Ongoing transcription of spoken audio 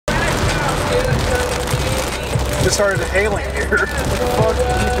Just started hailing here.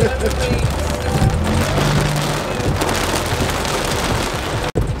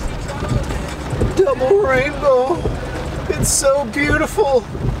 Double rainbow. It's so beautiful.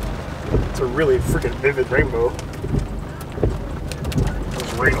 It's a really freaking vivid rainbow.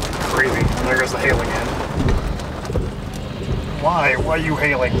 It's raining like crazy. There goes the hailing in. Why? Why are you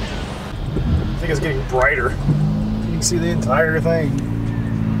hailing? I think it's getting brighter. You can see the entire thing.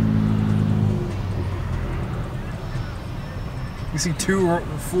 You see two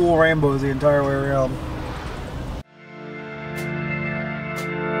full rainbows the entire way around.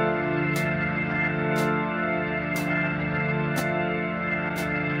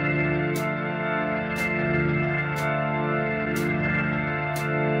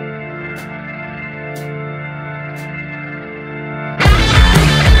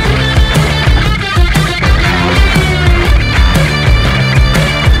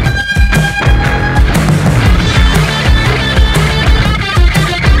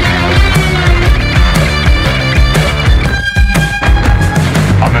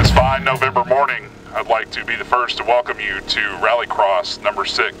 November morning, I'd like to be the first to welcome you to Rallycross number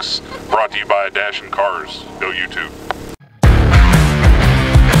 6, brought to you by Dash and Cars. Go YouTube.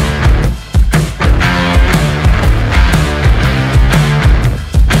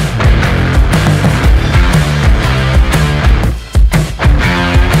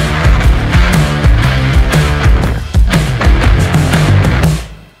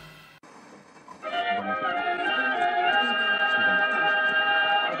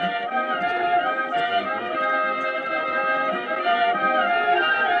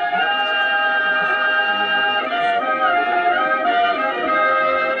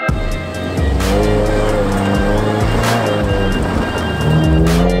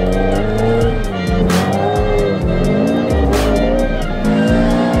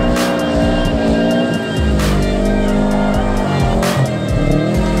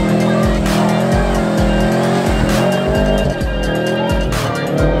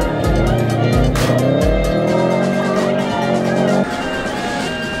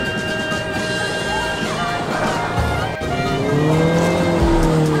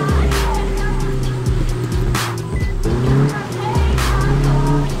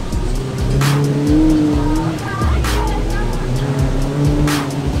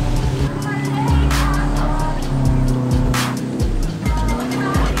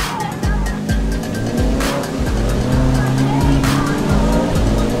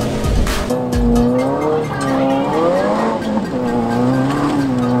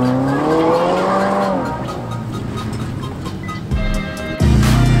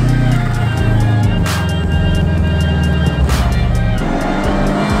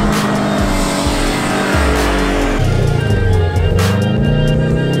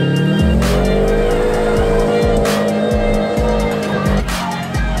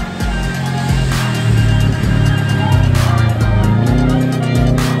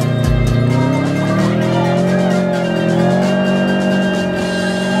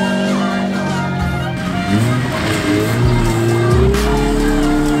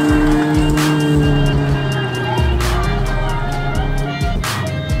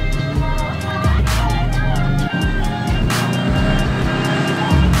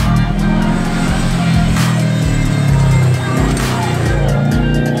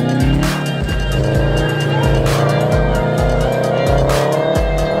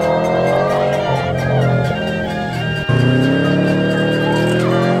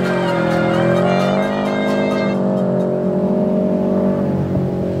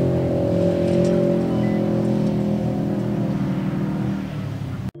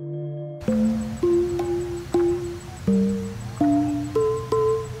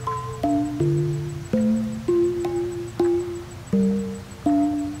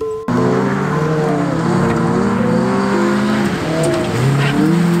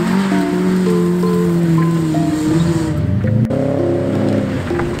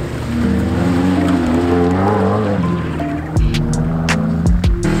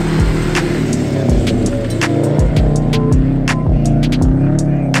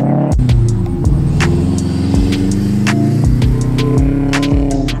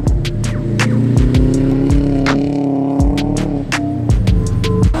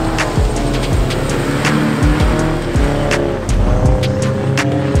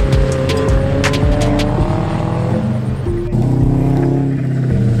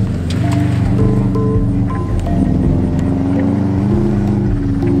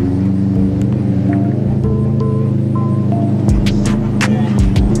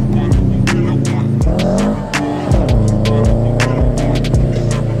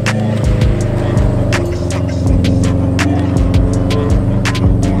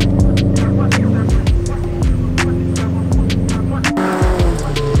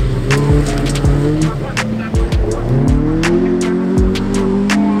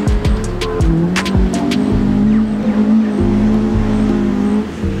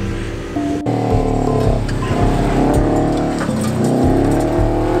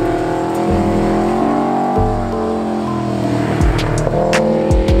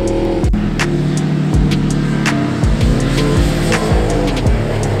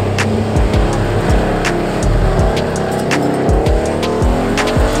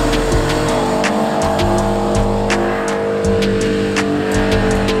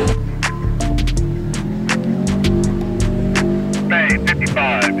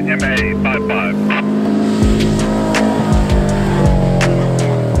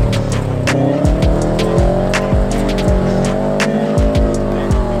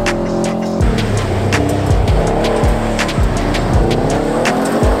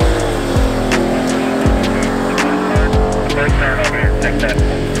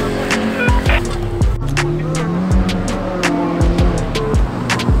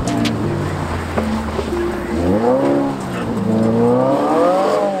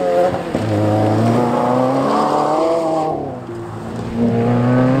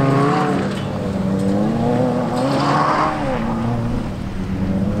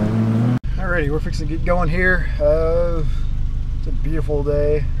 Alrighty, we're fixing to get going here. It's a beautiful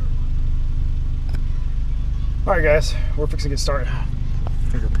day. Alright guys, we're fixing to get started.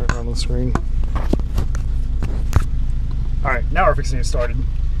 Fingerprint on the screen. Alright, now we're fixing to get started.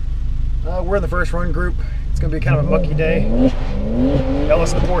 We're in the first run group. It's going to be kind of a mucky day.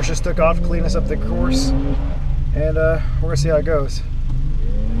 Ellis and the Porsche just took off to clean us up the course. And we're going to see how it goes.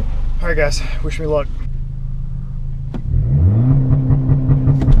 Alright guys, wish me luck.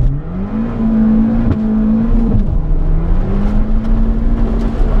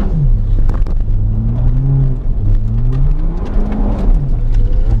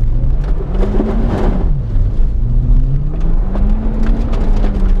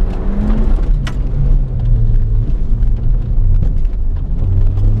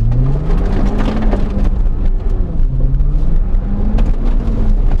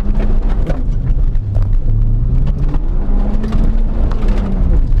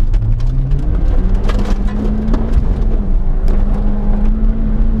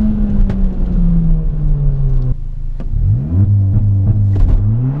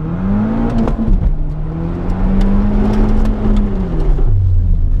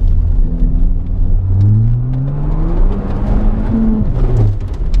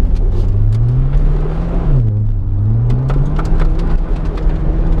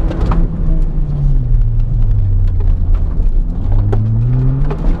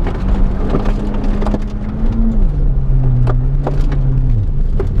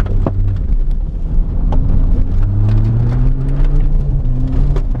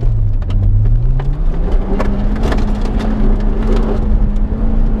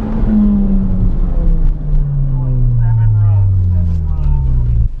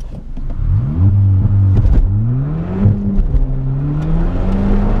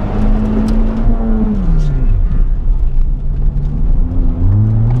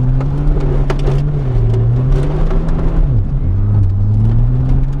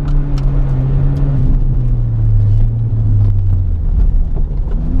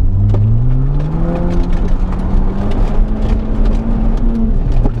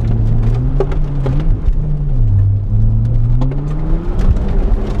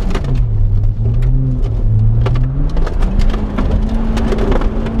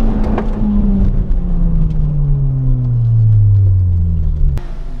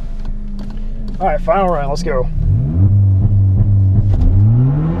 All right, final run, let's go.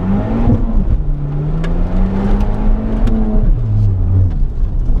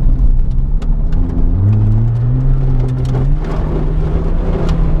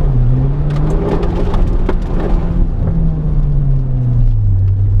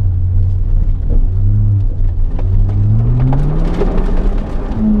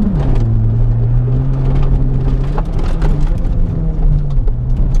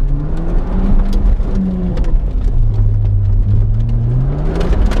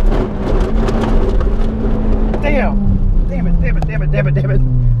 Damn it.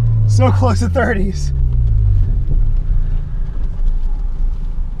 So close to 30s.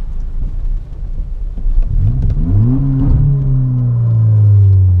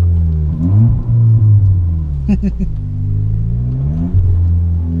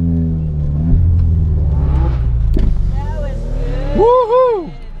 That was good.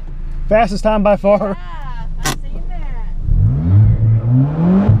 Woohoo! Fastest time by far. Yeah, I've seen that.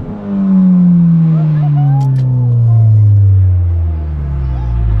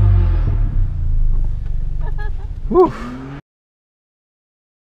 Whew.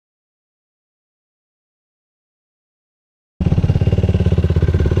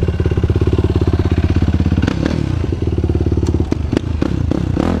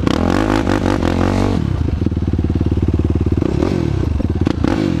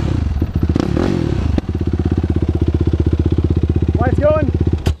 Lights going?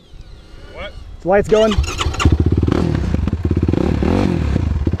 What? Lights going?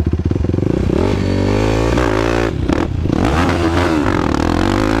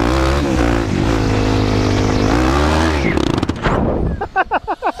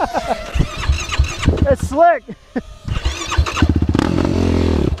 It's slick.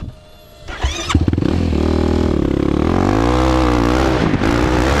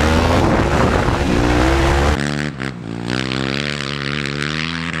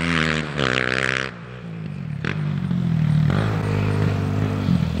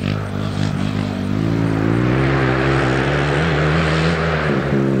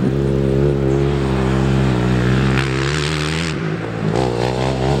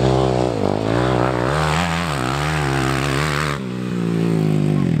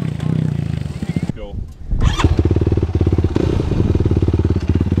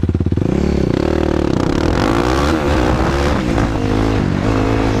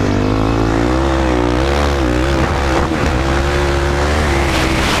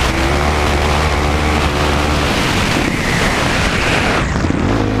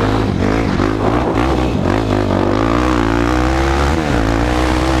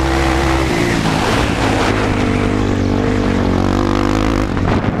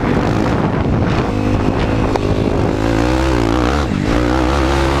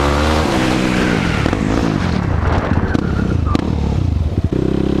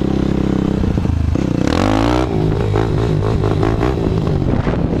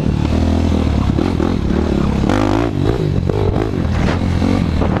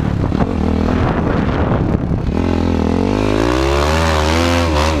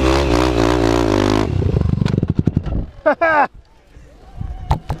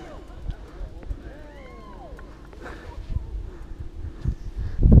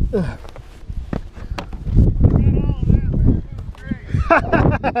 And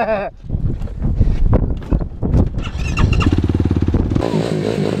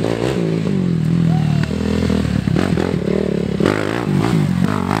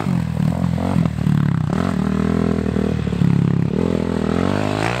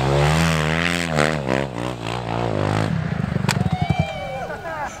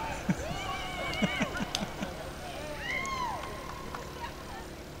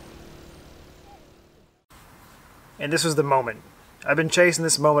this was the moment. I've been chasing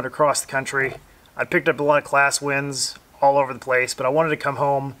this moment across the country. I picked up a lot of class wins all over the place, but I wanted to come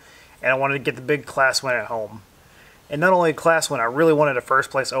home and I wanted to get the big class win at home. And not only a class win, I really wanted a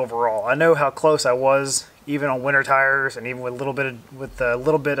first place overall. I know how close I was, even on winter tires, and even with the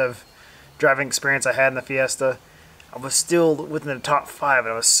little bit of driving experience I had in the Fiesta. I was still within the top 5,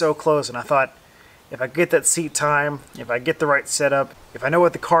 and I was so close. And I thought, if I get that seat time, if I get the right setup, if I know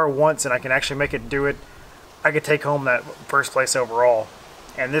what the car wants and I can actually make it do it, I could take home that first place overall.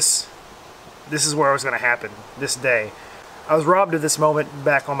 And this is where it was going to happen, this day. I was robbed of this moment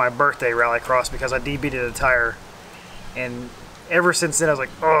back on my birthday Rallycross because I DB'd a tire. And ever since then I was like,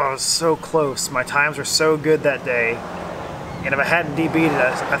 oh, I was so close. My times were so good that day. And if I hadn't DB'd it,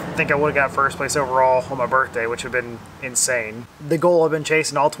 I think I would have got first place overall on my birthday, which would have been insane. The goal I've been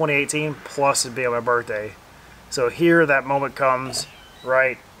chasing all 2018, plus it'd be on my birthday. So here that moment comes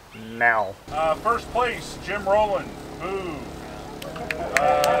right now. First place, Jim Rowland. Boo.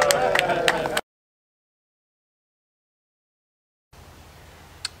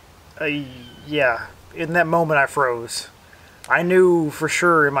 Yeah, in that moment I froze. I knew for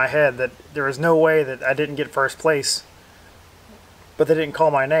sure in my head that there was no way that I didn't get first place, but they didn't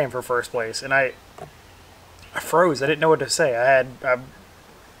call my name for first place, and I froze. I didn't know what to say. I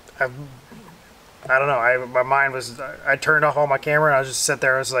don't know. My mind was. I turned off all my camera and I just sat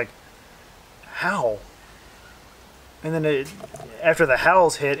there. I was like, how? And then after the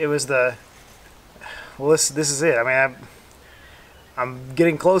howls hit, it was the. Well, this is it. I mean, I'm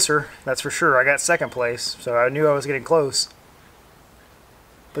getting closer. That's for sure. I got second place, so I knew I was getting close.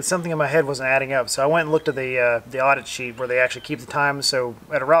 But something in my head wasn't adding up, so I went and looked at the audit sheet where they actually keep the time. So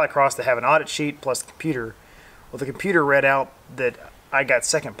at a Rallycross, they have an audit sheet plus the computer. Well, the computer read out that I got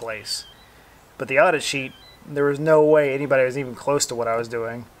second place. But the audit sheet, there was no way anybody was even close to what I was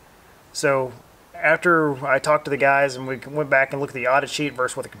doing. So after I talked to the guys and we went back and looked at the audit sheet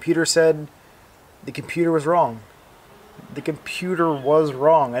versus what the computer said, the computer was wrong. The computer was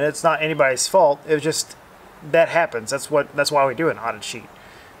wrong, and it's not anybody's fault. It was just, that happens. That's why we do an audit sheet.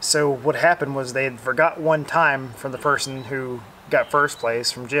 So what happened was they had forgot one time from the person who got first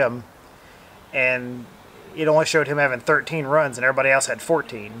place, from Jim, and it only showed him having 13 runs and everybody else had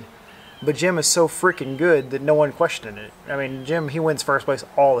 14. But Jim is so freaking good that no one questioned it. I mean, Jim, he wins first place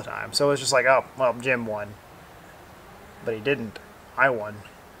all the time. So it was just like, oh, well, Jim won. But he didn't. I won.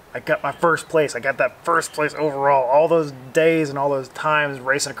 I got my first place. I got that first place overall. All those days and all those times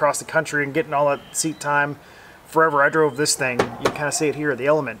racing across the country and getting all that seat time. Forever, I drove this thing. You can kind of see it here, the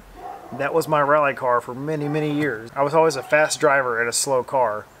Element. That was my rally car for many, many years. I was always a fast driver in a slow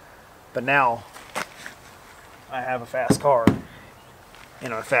car. But now, I have a fast car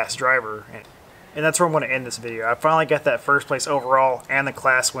and a fast driver. And that's where I'm going to end this video. I finally got that first place overall and the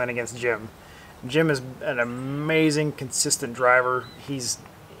class win against Jim. Jim is an amazing, consistent driver. He's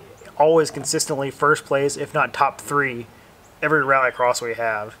always consistently first place, if not top 3, every Rallycross we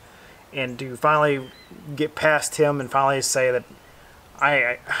have. And to finally get past him and finally say that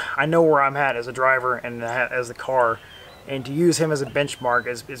I know where I'm at as a driver and as the car, and to use him as a benchmark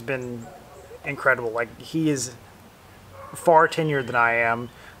has been incredible. Like, he is far tenured than I am.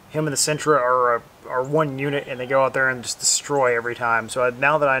 Him and the Sentra are one unit, and they go out there and just destroy every time. So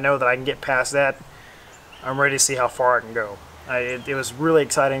now that I know that I can get past that, I'm ready to see how far I can go. It was really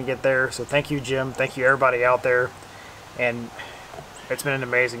exciting to get there, so thank you, Jim. Thank you, everybody out there. And it's been an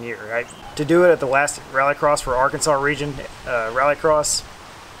amazing year. To do it at the last Rallycross for Arkansas region Rallycross,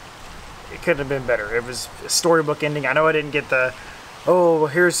 it couldn't have been better. It was a storybook ending. I know I didn't get the, oh,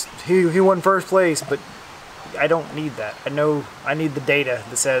 he won first place, but I don't need that. I know I need the data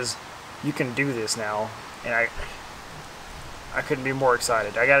that says you can do this now, and I couldn't be more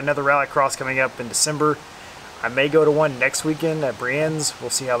excited. I got another Rallycross coming up in December. I may go to one next weekend at Brienne's.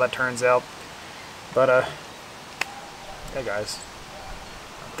 We'll see how that turns out. But hey guys,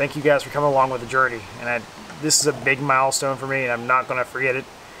 thank you guys for coming along with the journey. And this is a big milestone for me, and I'm not going to forget it.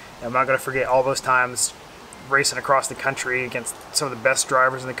 I'm not going to forget all those times racing across the country against some of the best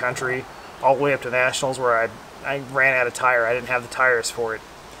drivers in the country, all the way up to nationals where I ran out of tire. I didn't have the tires for it.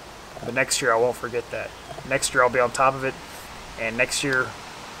 But next year I won't forget that. Next year I'll be on top of it, and next year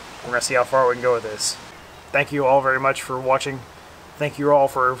We're going to see how far we can go with this. Thank you all very much for watching. Thank you all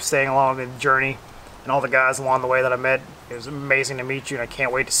for staying along the journey and all the guys along the way that I met. It was amazing to meet you, and I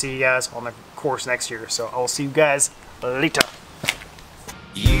can't wait to see you guys on the course next year. So I'll see you guys later.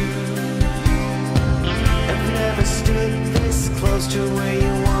 You have never stood this close to where